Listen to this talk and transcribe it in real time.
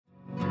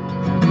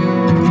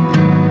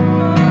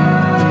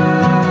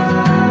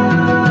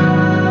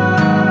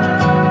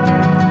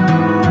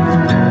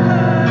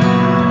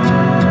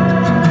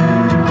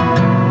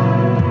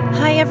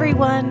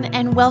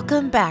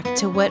Welcome back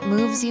to What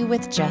Moves You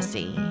with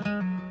Jessie.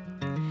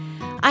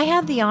 I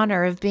had the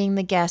honor of being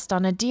the guest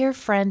on a dear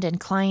friend and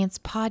client's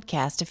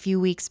podcast a few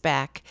weeks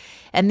back,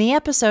 and the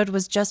episode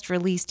was just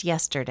released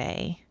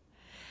yesterday.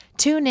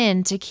 Tune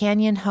in to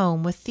Canyon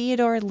Home with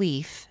Theodore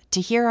Leaf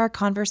to hear our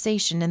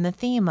conversation in the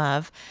theme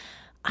of,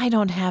 I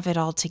don't have it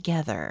all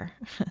together,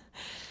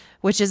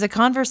 which is a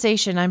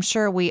conversation I'm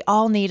sure we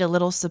all need a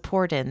little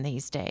support in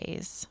these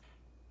days.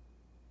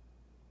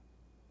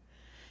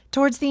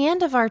 Towards the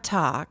end of our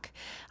talk,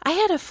 I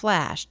had a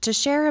flash to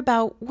share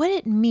about what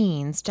it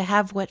means to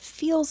have what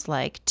feels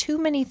like too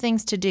many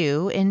things to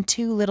do in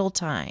too little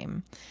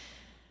time.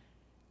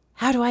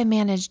 How do I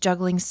manage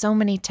juggling so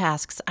many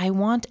tasks I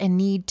want and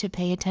need to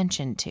pay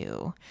attention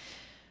to?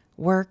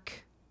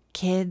 Work,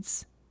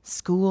 kids,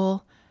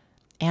 school,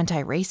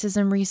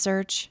 anti-racism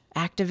research,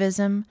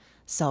 activism,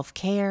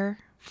 self-care,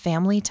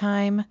 family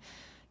time,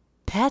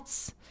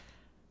 pets.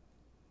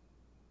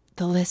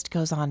 The list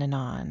goes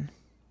on.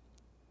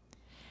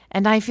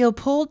 And I feel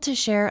pulled to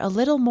share a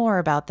little more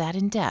about that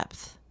in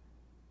depth.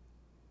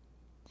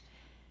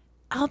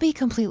 I'll be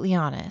completely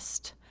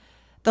honest.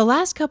 The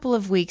last couple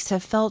of weeks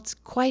have felt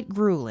quite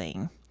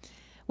grueling.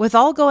 With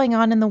all going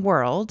on in the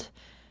world,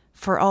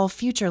 for all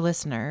future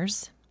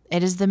listeners,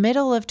 it is the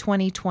middle of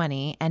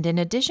 2020, and in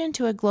addition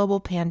to a global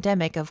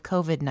pandemic of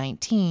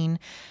COVID-19,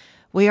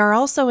 we are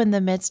also in the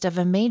midst of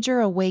a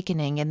major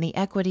awakening in the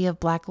equity of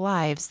Black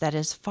lives that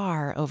is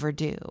far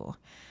overdue.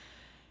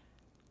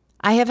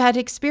 I have had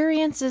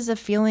experiences of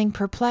feeling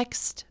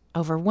perplexed,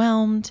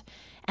 overwhelmed,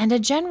 and a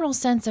general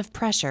sense of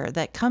pressure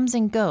that comes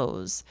and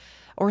goes,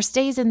 or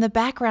stays in the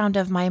background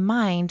of my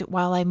mind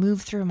while I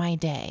move through my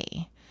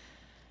day.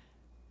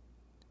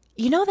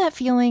 You know that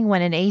feeling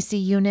when an AC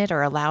unit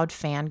or a loud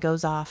fan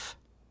goes off?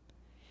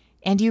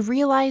 And you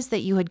realize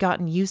that you had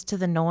gotten used to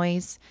the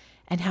noise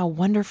and how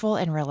wonderful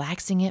and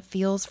relaxing it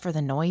feels for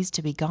the noise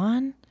to be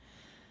gone?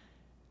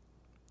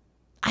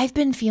 I've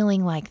been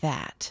feeling like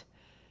that.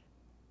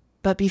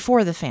 But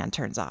before the fan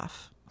turns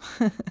off.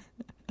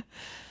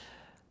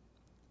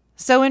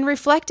 So in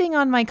reflecting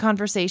on my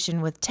conversation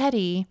with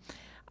Teddy,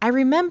 I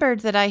remembered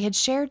that I had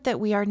shared that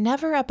we are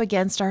never up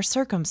against our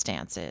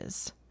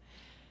circumstances.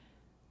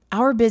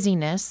 Our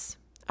busyness,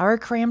 our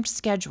cramped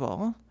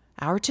schedule,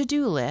 our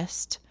to-do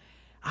list,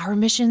 our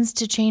missions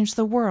to change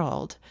the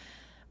world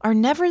are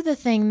never the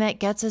thing that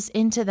gets us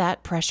into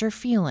that pressure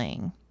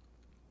feeling.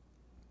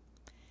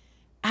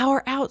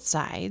 Our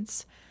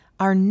outsides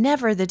are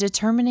never the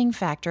determining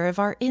factor of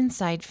our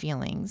inside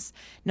feelings,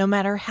 no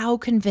matter how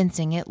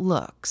convincing it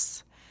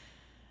looks.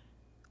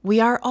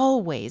 We are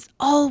always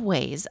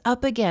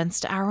up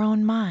against our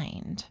own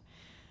mind.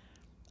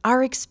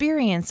 Our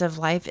experience of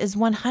life is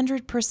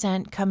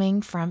 100%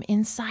 coming from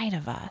inside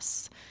of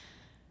us,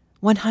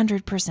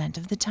 100%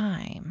 of the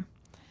time.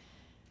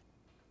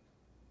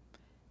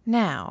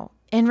 Now,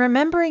 in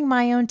remembering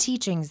my own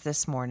teachings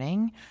this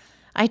morning,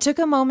 I took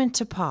a moment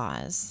to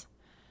pause.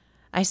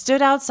 I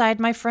stood outside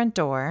my front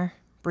door,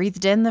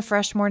 breathed in the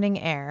fresh morning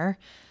air,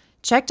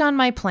 checked on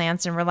my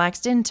plants, and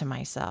relaxed into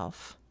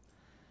myself.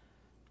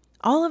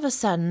 All of a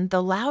sudden,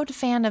 the loud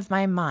fan of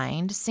my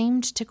mind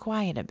seemed to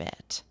quiet a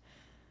bit.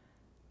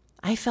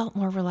 I felt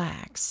more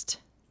relaxed.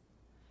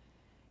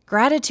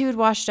 Gratitude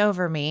washed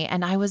over me,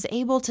 and I was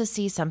able to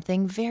see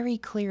something very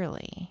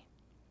clearly.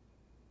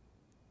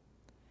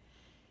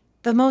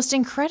 The most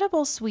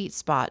incredible sweet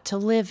spot to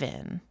live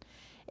in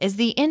is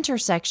the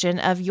intersection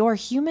of your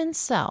human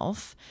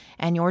self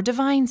and your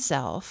divine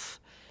self,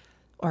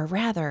 or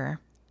rather,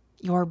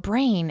 your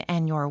brain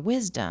and your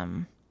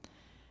wisdom.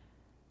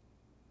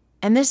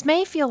 And this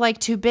may feel like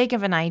too big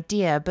of an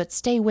idea, but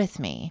stay with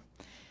me.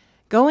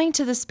 Going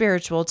to the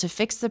spiritual to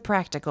fix the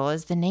practical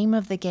is the name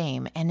of the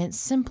game, and it's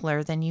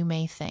simpler than you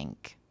may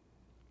think.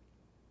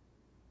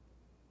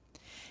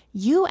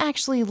 You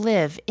actually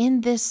live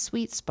in this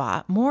sweet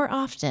spot more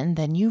often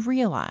than you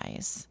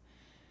realize.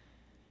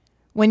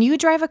 When you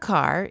drive a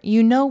car,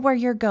 you know where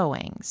you're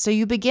going, so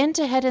you begin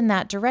to head in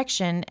that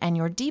direction, and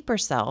your deeper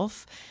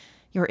self,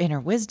 your inner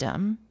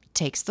wisdom,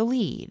 takes the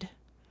lead.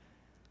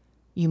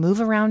 You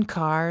move around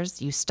cars,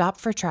 you stop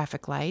for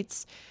traffic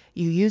lights,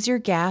 you use your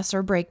gas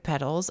or brake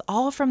pedals,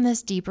 all from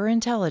this deeper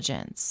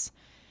intelligence.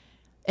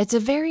 It's a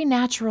very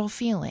natural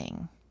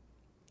feeling.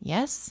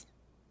 Yes?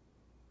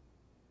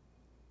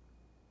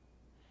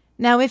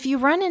 Now, if you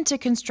run into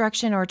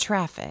construction or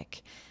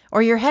traffic,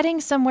 or you're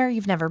heading somewhere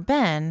you've never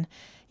been,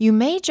 you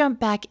may jump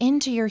back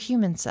into your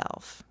human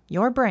self,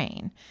 your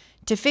brain,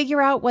 to figure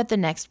out what the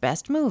next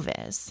best move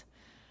is.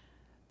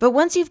 But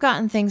once you've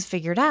gotten things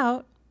figured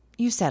out,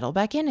 you settle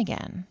back in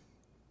again.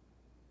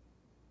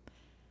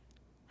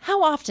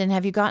 How often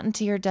have you gotten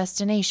to your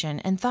destination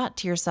and thought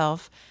to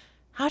yourself,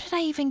 how did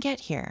I even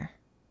get here?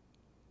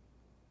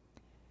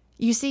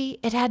 You see,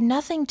 it had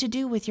nothing to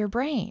do with your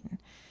brain.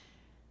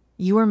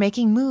 You were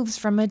making moves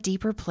from a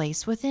deeper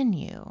place within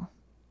you.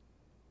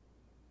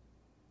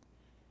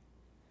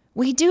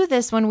 We do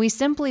this when we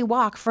simply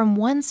walk from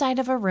one side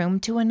of a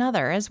room to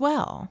another as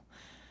well.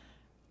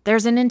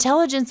 There's an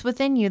intelligence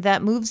within you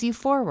that moves you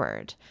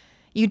forward.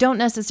 You don't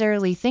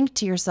necessarily think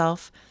to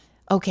yourself,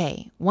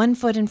 okay, one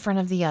foot in front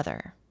of the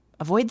other.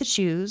 Avoid the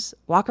shoes,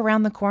 walk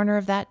around the corner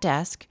of that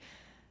desk,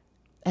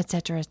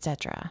 etc.,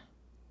 etc.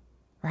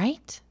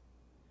 Right?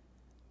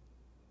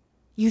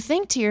 You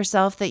think to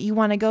yourself that you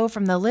want to go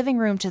from the living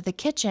room to the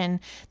kitchen,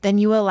 then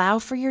you allow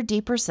for your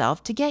deeper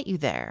self to get you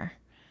there.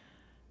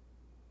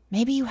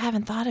 Maybe you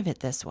haven't thought of it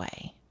this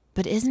way,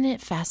 but isn't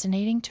it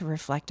fascinating to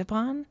reflect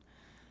upon?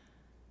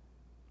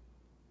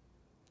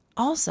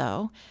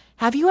 Also,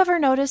 have you ever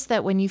noticed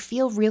that when you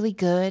feel really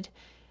good,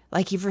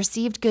 like you've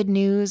received good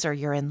news or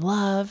you're in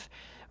love,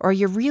 or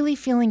you're really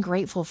feeling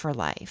grateful for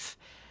life,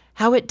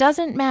 how it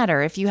doesn't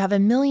matter if you have a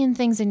million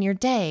things in your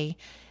day,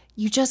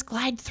 you just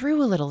glide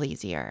through a little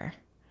easier.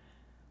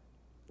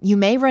 You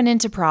may run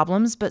into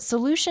problems, but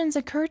solutions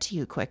occur to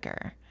you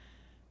quicker.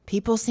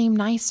 People seem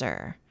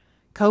nicer.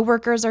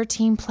 Coworkers are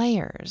team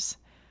players.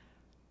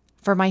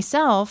 For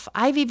myself,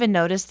 I've even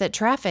noticed that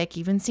traffic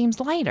even seems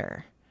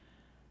lighter.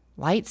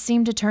 Lights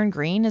seem to turn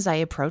green as I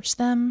approach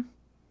them.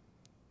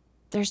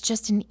 There's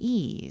just an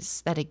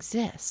ease that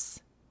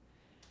exists.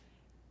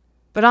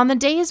 But on the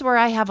days where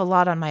I have a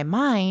lot on my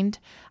mind,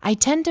 I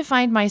tend to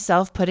find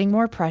myself putting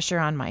more pressure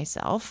on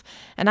myself,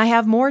 and I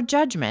have more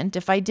judgment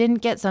if I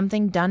didn't get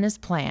something done as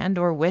planned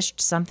or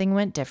wished something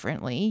went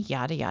differently,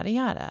 yada, yada,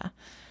 yada.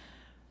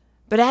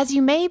 But as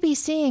you may be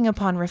seeing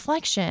upon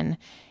reflection,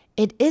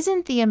 it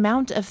isn't the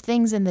amount of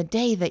things in the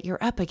day that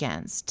you're up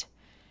against.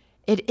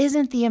 It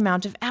isn't the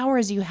amount of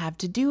hours you have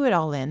to do it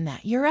all in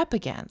that you're up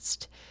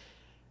against.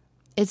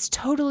 It's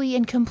totally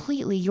and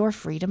completely your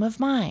freedom of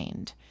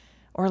mind,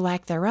 or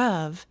lack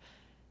thereof,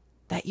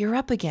 that you're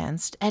up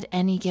against at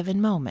any given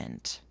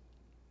moment.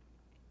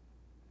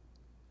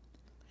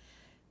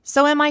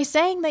 So am I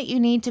saying that you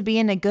need to be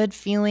in a good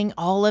feeling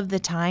all of the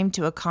time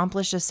to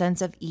accomplish a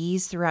sense of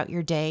ease throughout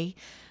your day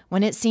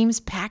when it seems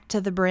packed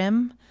to the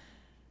brim?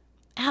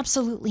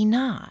 Absolutely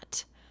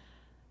not.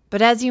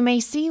 But as you may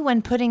see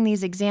when putting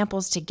these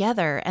examples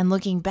together and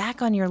looking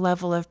back on your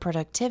level of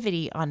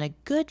productivity on a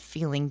good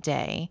feeling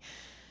day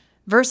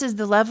versus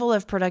the level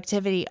of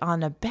productivity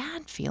on a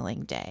bad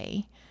feeling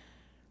day,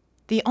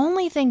 the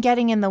only thing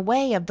getting in the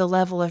way of the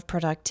level of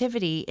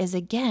productivity is,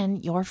 again,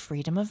 your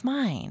freedom of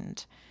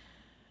mind.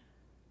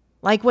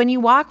 Like when you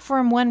walk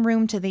from one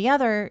room to the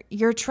other,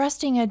 you're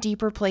trusting a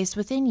deeper place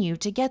within you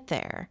to get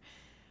there.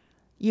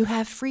 You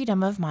have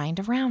freedom of mind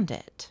around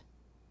it.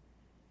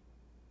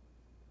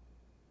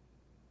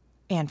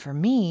 And for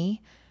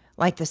me,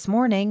 like this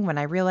morning when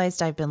I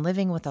realized I've been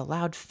living with a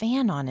loud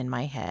fan on in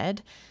my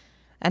head,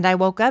 and I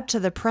woke up to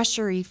the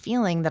pressury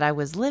feeling that I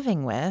was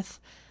living with,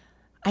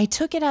 I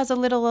took it as a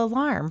little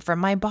alarm from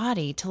my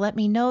body to let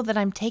me know that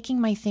I'm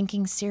taking my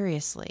thinking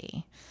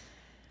seriously.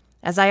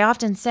 As I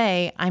often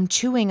say, I'm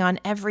chewing on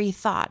every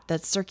thought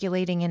that's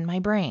circulating in my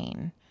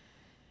brain.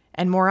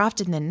 And more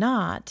often than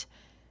not,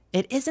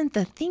 it isn't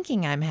the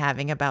thinking I'm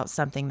having about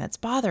something that's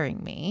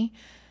bothering me.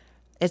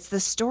 It's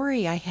the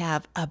story I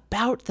have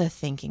about the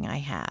thinking I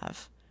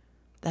have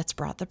that's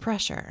brought the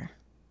pressure.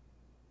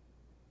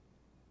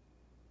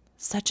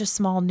 Such a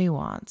small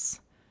nuance,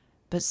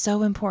 but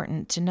so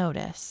important to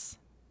notice.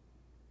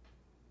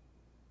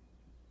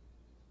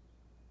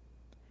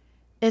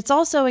 It's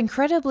also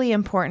incredibly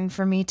important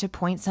for me to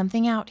point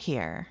something out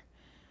here.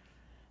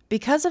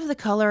 Because of the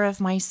color of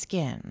my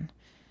skin,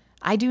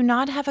 I do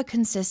not have a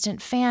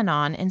consistent fan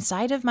on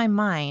inside of my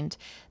mind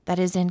that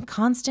is in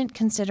constant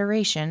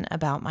consideration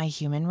about my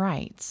human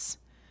rights.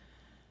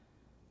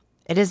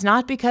 It is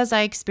not because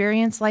I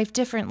experience life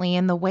differently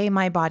in the way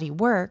my body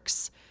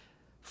works.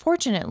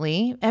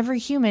 Fortunately, every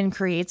human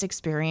creates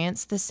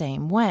experience the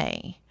same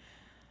way.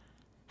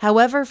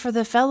 However, for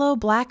the fellow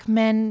Black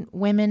men,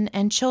 women,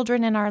 and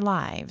children in our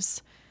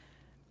lives,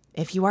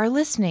 if you are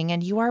listening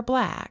and you are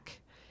Black,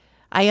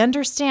 I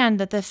understand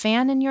that the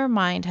fan in your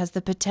mind has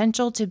the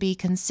potential to be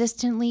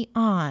consistently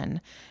on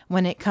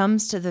when it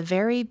comes to the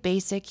very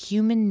basic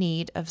human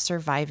need of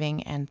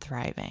surviving and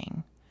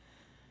thriving.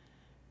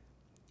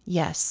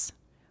 Yes,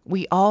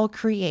 we all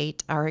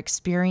create our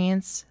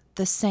experience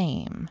the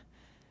same.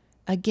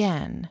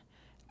 Again,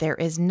 there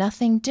is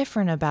nothing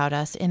different about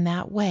us in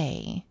that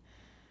way.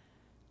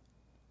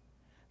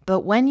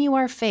 But when you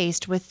are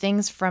faced with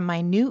things from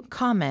minute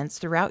comments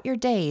throughout your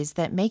days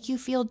that make you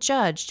feel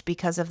judged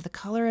because of the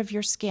color of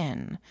your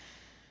skin,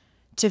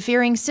 to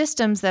fearing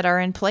systems that are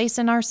in place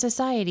in our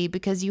society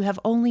because you have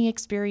only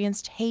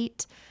experienced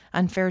hate,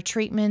 unfair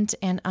treatment,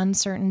 and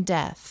uncertain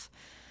death,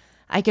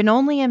 I can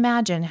only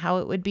imagine how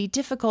it would be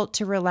difficult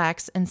to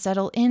relax and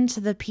settle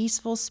into the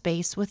peaceful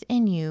space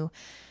within you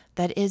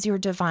that is your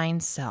divine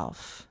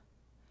self.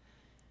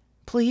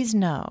 Please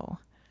know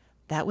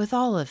that with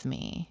all of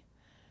me,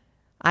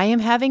 I am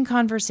having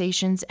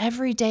conversations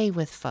every day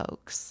with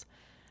folks,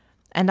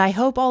 and I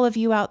hope all of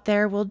you out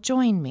there will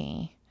join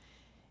me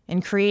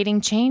in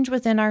creating change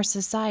within our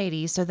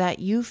society so that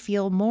you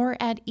feel more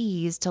at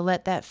ease to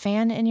let that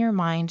fan in your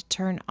mind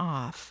turn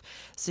off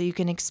so you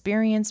can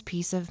experience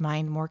peace of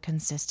mind more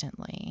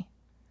consistently.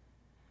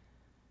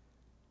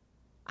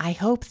 I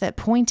hope that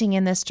pointing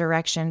in this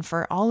direction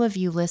for all of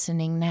you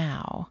listening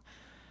now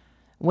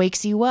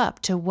wakes you up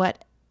to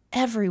what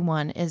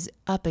everyone is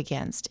up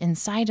against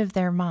inside of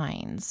their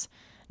minds,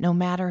 no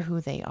matter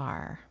who they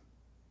are.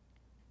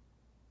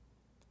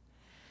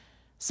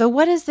 So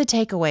what is the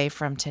takeaway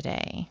from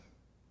today?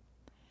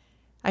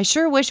 I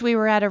sure wish we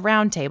were at a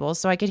round table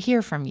so I could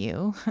hear from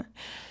you.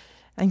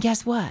 And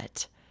guess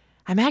what?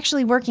 I'm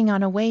actually working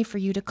on a way for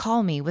you to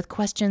call me with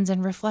questions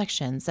and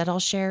reflections that I'll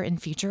share in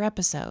future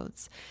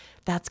episodes.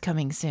 That's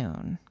coming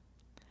soon.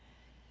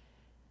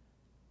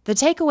 The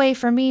takeaway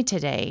for me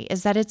today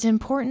is that it's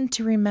important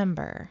to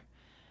remember,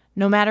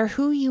 no matter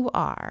who you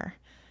are,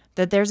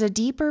 that there's a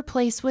deeper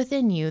place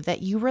within you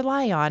that you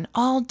rely on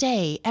all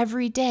day,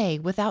 every day,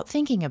 without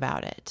thinking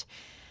about it.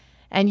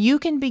 And you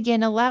can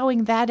begin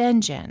allowing that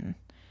engine,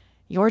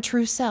 your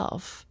true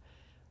self,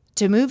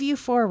 to move you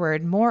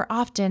forward more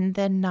often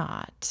than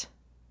not.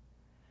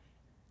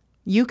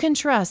 You can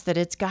trust that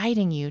it's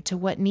guiding you to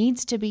what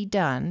needs to be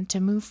done to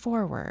move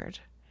forward.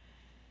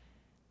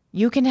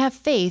 You can have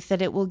faith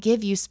that it will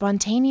give you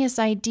spontaneous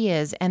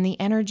ideas and the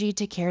energy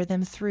to carry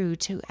them through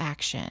to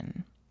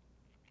action.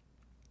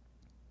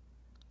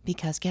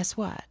 Because guess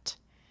what?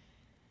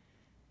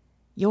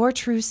 Your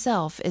true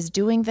self is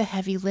doing the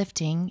heavy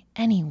lifting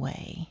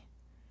anyway.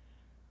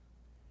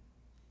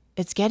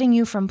 It's getting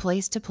you from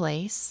place to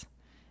place.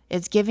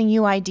 It's giving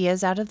you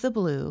ideas out of the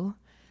blue.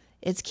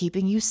 It's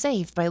keeping you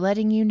safe by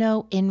letting you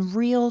know in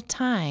real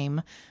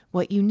time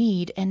what you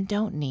need and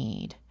don't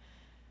need.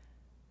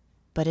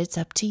 But it's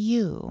up to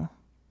you.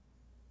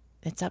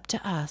 It's up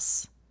to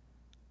us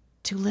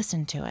to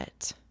listen to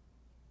it.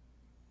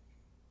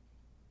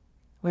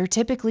 We're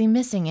typically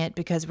missing it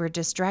because we're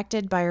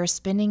distracted by our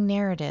spinning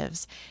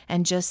narratives,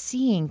 and just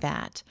seeing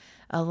that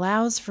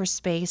allows for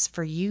space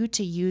for you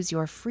to use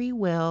your free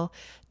will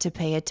to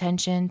pay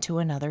attention to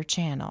another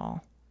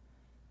channel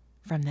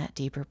from that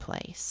deeper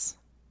place.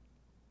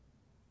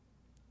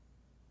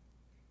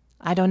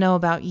 I don't know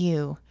about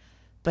you,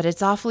 but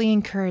it's awfully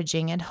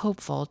encouraging and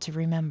hopeful to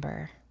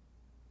remember.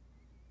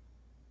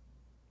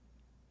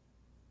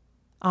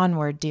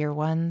 Onward, dear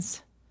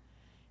ones.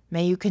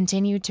 May you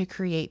continue to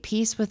create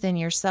peace within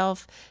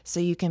yourself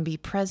so you can be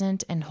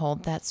present and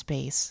hold that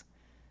space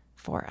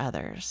for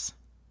others.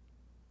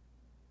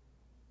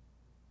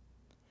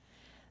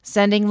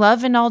 Sending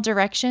love in all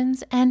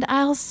directions, and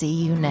I'll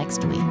see you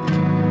next week.